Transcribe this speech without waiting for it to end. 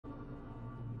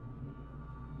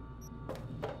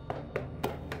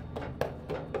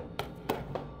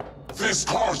This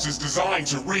course is designed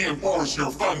to reinforce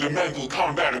your fundamental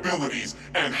combat abilities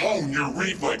and hone your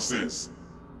reflexes.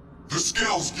 The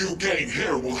skills you gain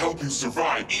here will help you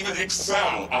survive, even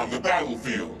excel on the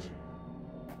battlefield.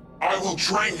 I will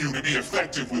train you to be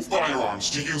effective with firearms,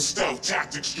 to use stealth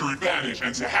tactics to your advantage,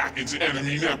 and to hack into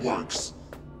enemy networks.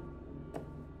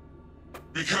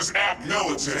 Because at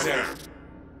Militech...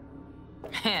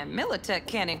 Man, Militech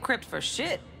can't encrypt for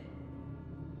shit.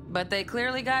 But they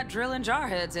clearly got drill and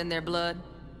jarheads in their blood.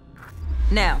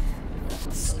 Now,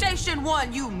 Station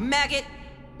 1, you maggot!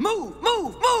 Move,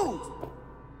 move, move!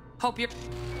 Hope you're...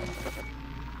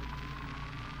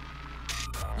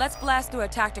 Let's blast through a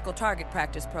tactical target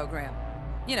practice program.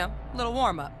 You know, a little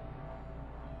warm-up.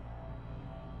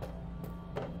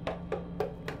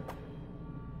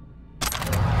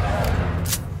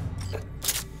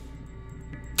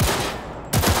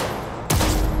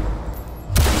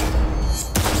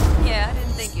 Yeah, I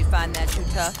didn't think you'd find that too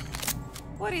tough.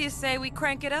 What do you say we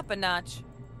crank it up a notch?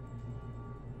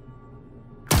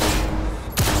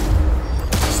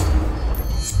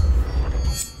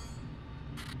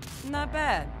 Not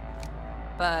bad.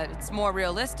 But it's more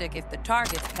realistic if the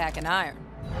target's packing iron.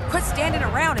 Quit standing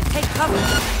around and take cover!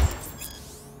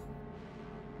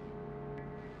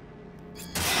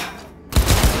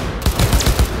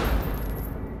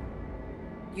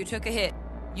 You took a hit.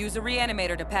 Use a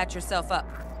reanimator to patch yourself up.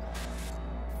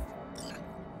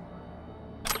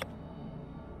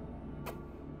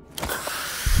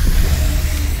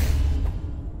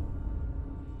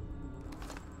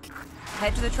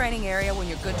 Head to the training area when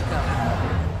you're good to go.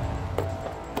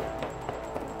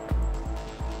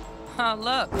 Oh,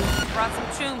 look. Brought some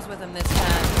chooms with him this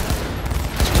time.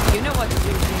 You know what to do,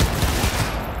 G.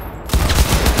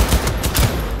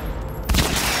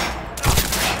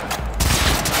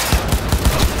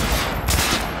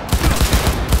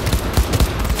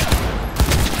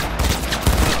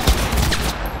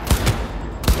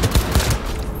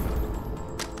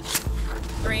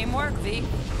 3 work, V.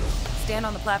 Stand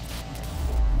on the platform.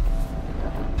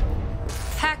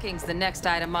 Hacking's the next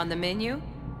item on the menu.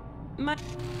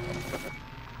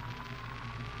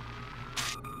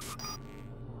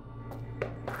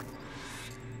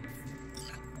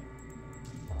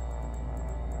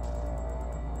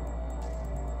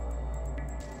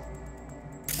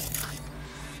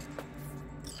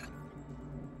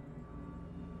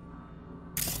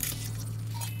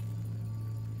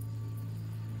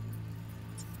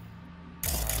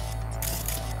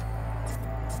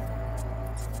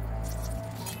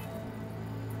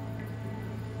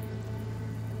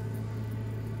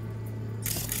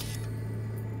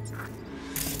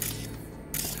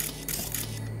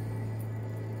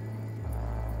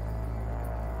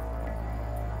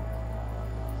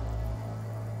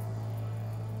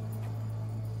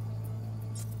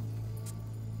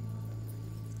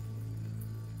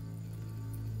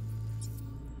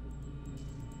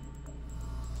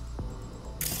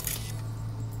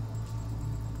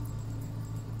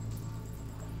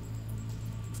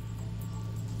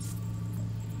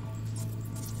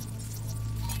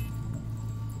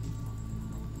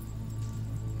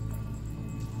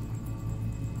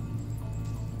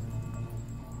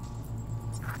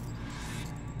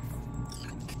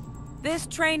 This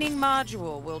training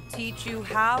module will teach you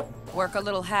how to work a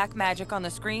little hack magic on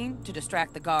the screen to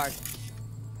distract the guard.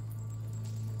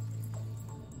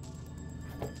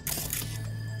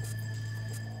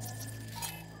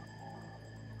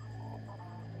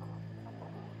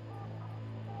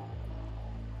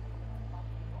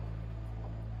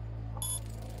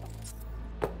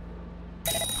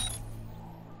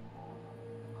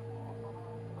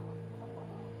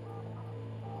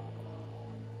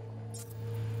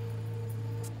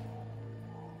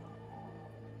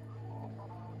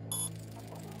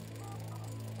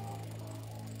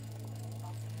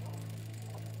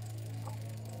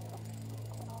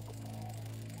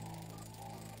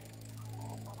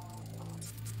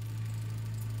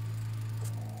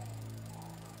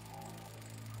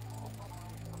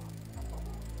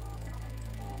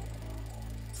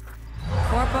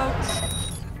 Corpo.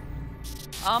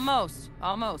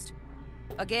 Almost.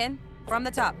 Again, from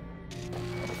the top.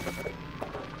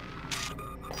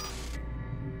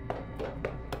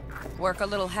 Work a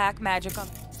little hack magic on...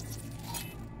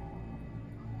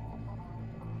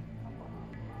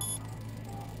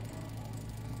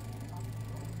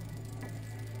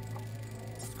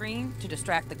 screen to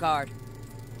distract the guard.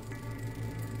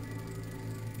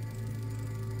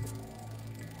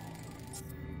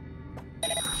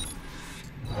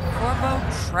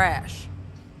 Trash.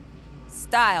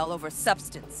 Style over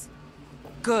substance.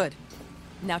 Good.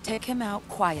 Now take him out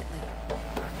quietly.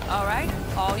 All right,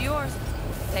 all yours.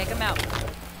 Take him out.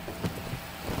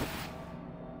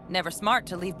 Never smart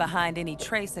to leave behind any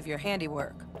trace of your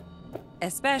handiwork.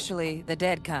 Especially the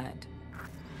dead kind.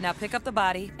 Now pick up the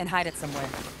body and hide it somewhere.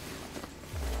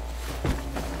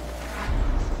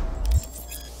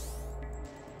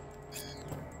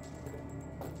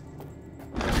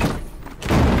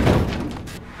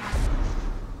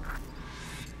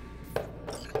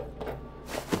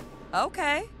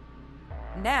 Okay.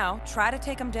 Now, try to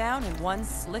take him down in one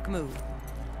slick move.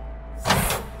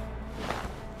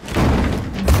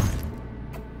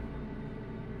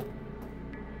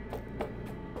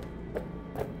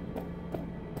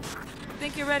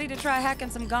 Think you're ready to try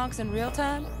hacking some gonks in real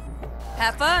time?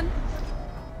 Have fun!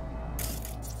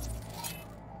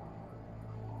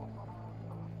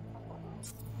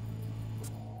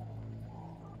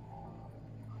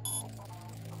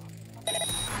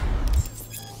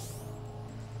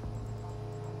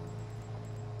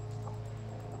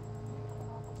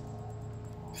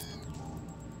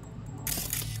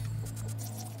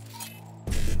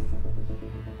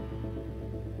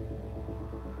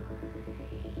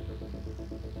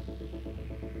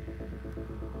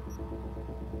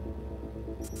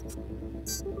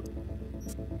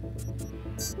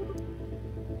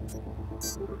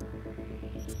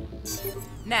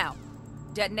 Now,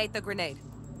 detonate the grenade.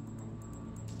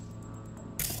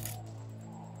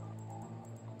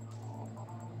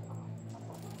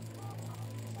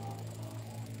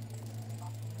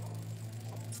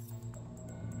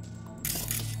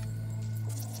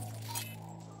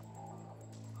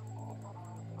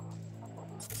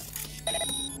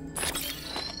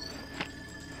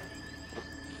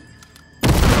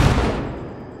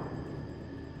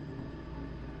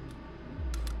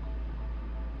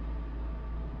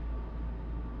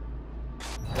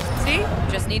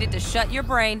 Just needed to shut your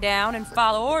brain down and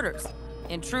follow orders,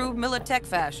 in true Militech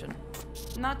fashion.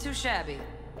 Not too shabby.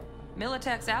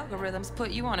 Militech's algorithms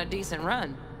put you on a decent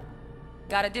run.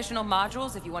 Got additional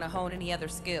modules if you want to hone any other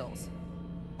skills.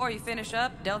 Or you finish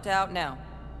up, Delta out now.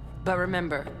 But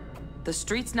remember, the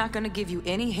street's not gonna give you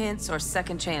any hints or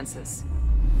second chances.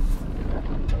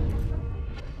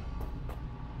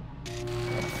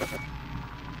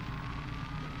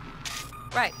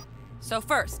 Right, so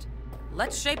first,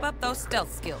 let's shape up those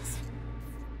stealth skills.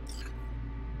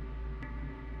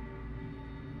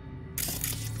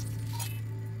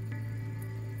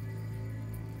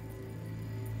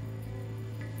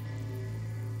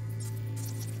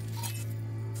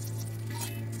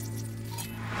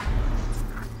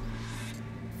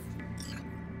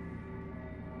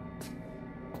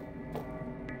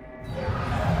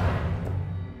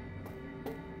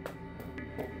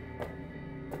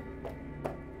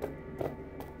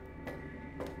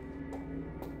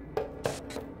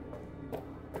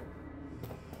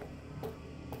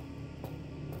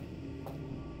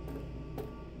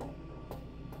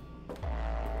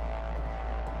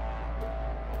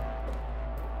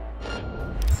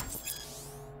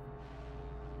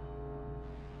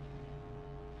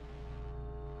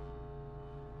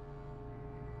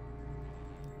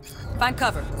 Find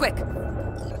cover, quick.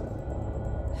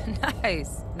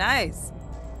 Nice, nice.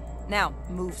 Now,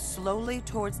 move slowly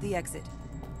towards the exit.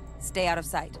 Stay out of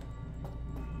sight.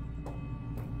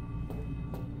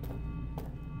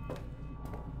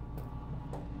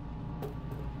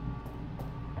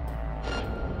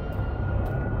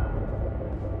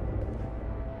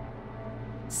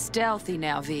 Stealthy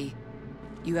now, V.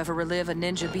 You ever relive a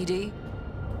ninja BD?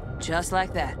 Just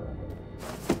like that.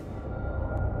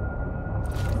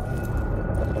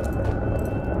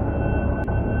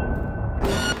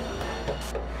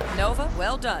 Nova,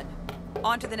 well done.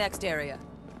 On to the next area.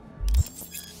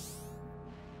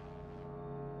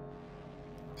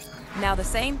 Now the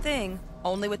same thing,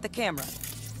 only with the camera.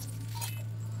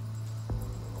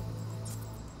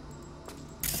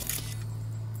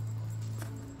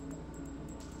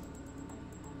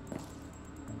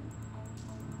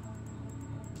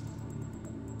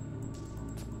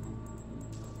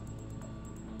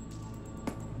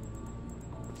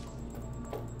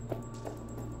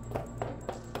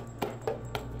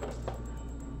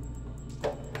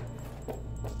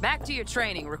 Back to your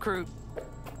training, recruit.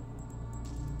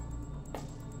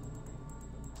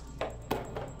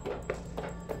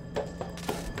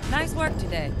 Nice work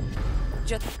today.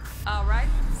 All right,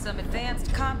 some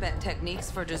advanced combat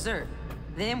techniques for dessert.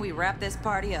 Then we wrap this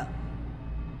party up.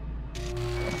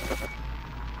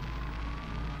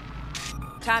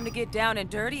 Time to get down and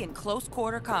dirty in close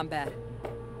quarter combat.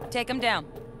 Take him down.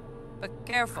 But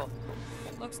careful.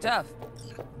 Looks tough.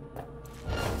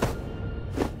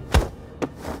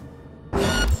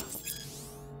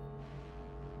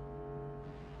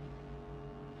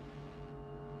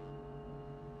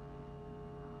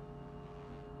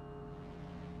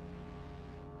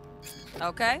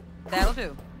 Okay, that'll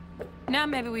do. Now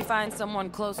maybe we find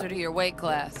someone closer to your weight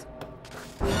class.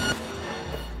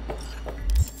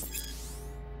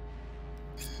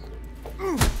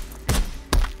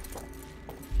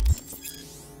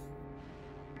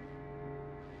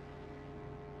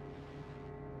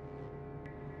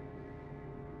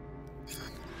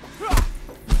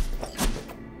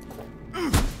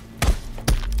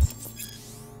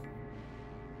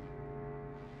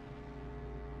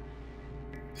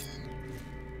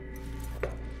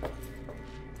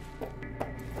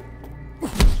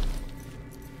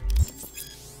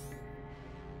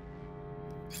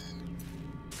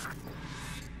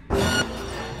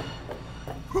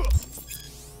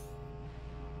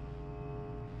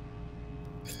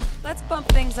 Let's bump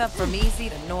things up from easy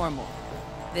to normal.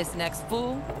 This next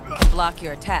fool can block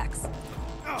your attacks.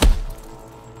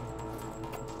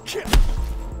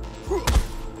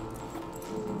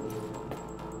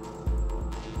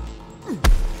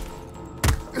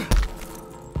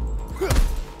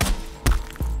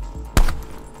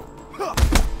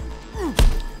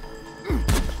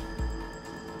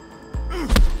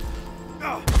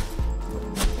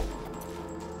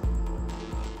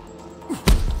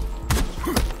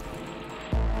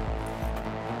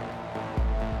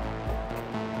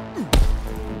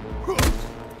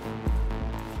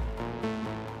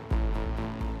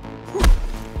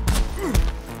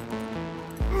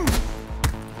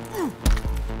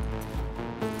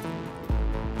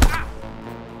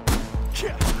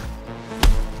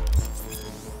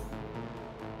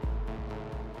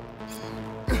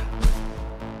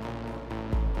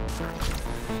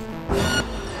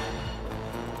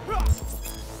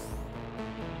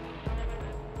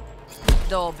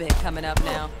 Dull bit coming up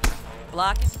now.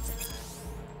 Block it.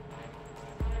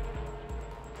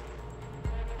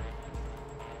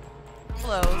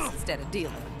 Close instead of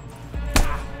dealing.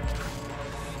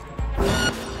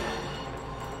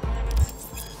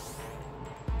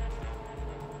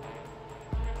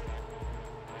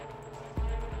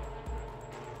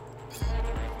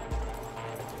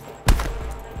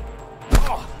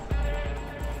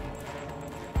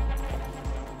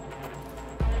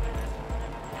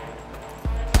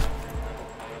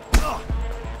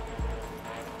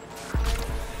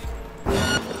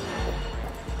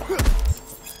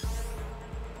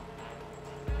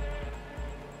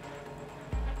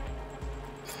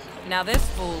 Now this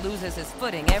fool loses his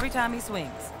footing every time he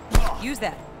swings. Use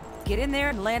that. Get in there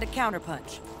and land a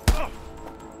counterpunch.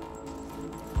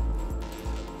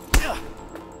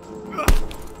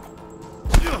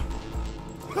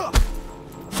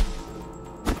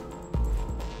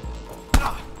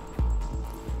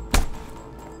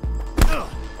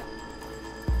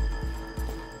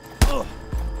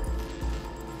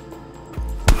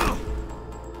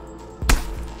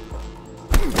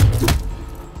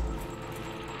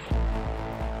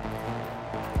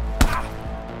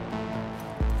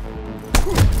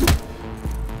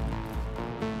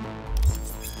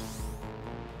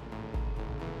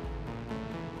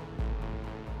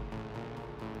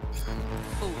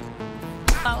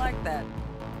 I like that.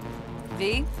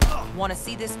 V, want to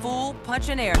see this fool punch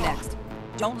in air next.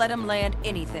 Don't let him land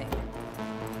anything.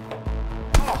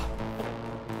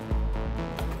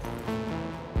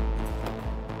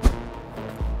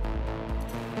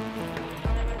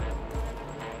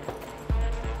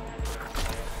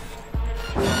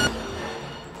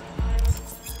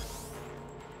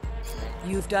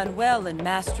 You've done well in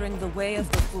mastering the way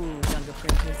of the fool, young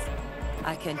apprentice.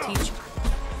 I can teach you.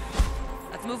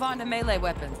 Let's move on to melee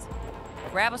weapons.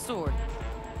 Grab a sword.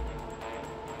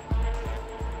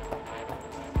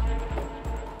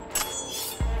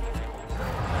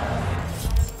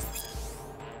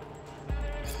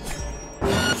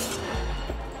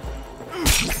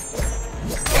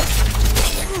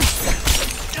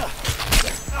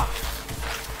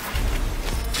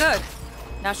 Good.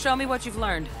 Now show me what you've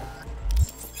learned.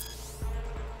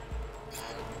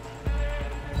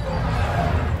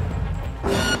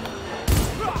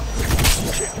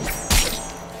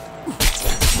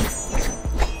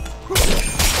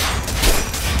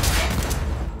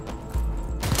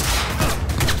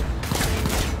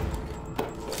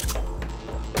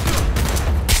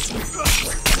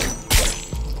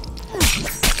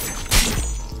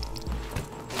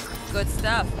 Good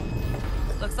stuff.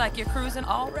 Looks like you're cruising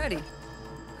already.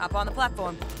 Hop on the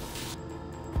platform.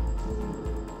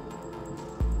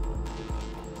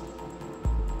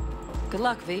 Good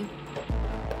luck, V.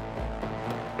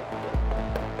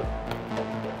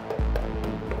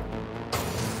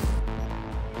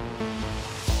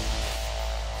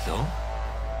 So?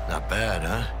 Not bad,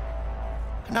 huh?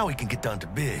 Now we can get down to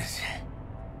biz.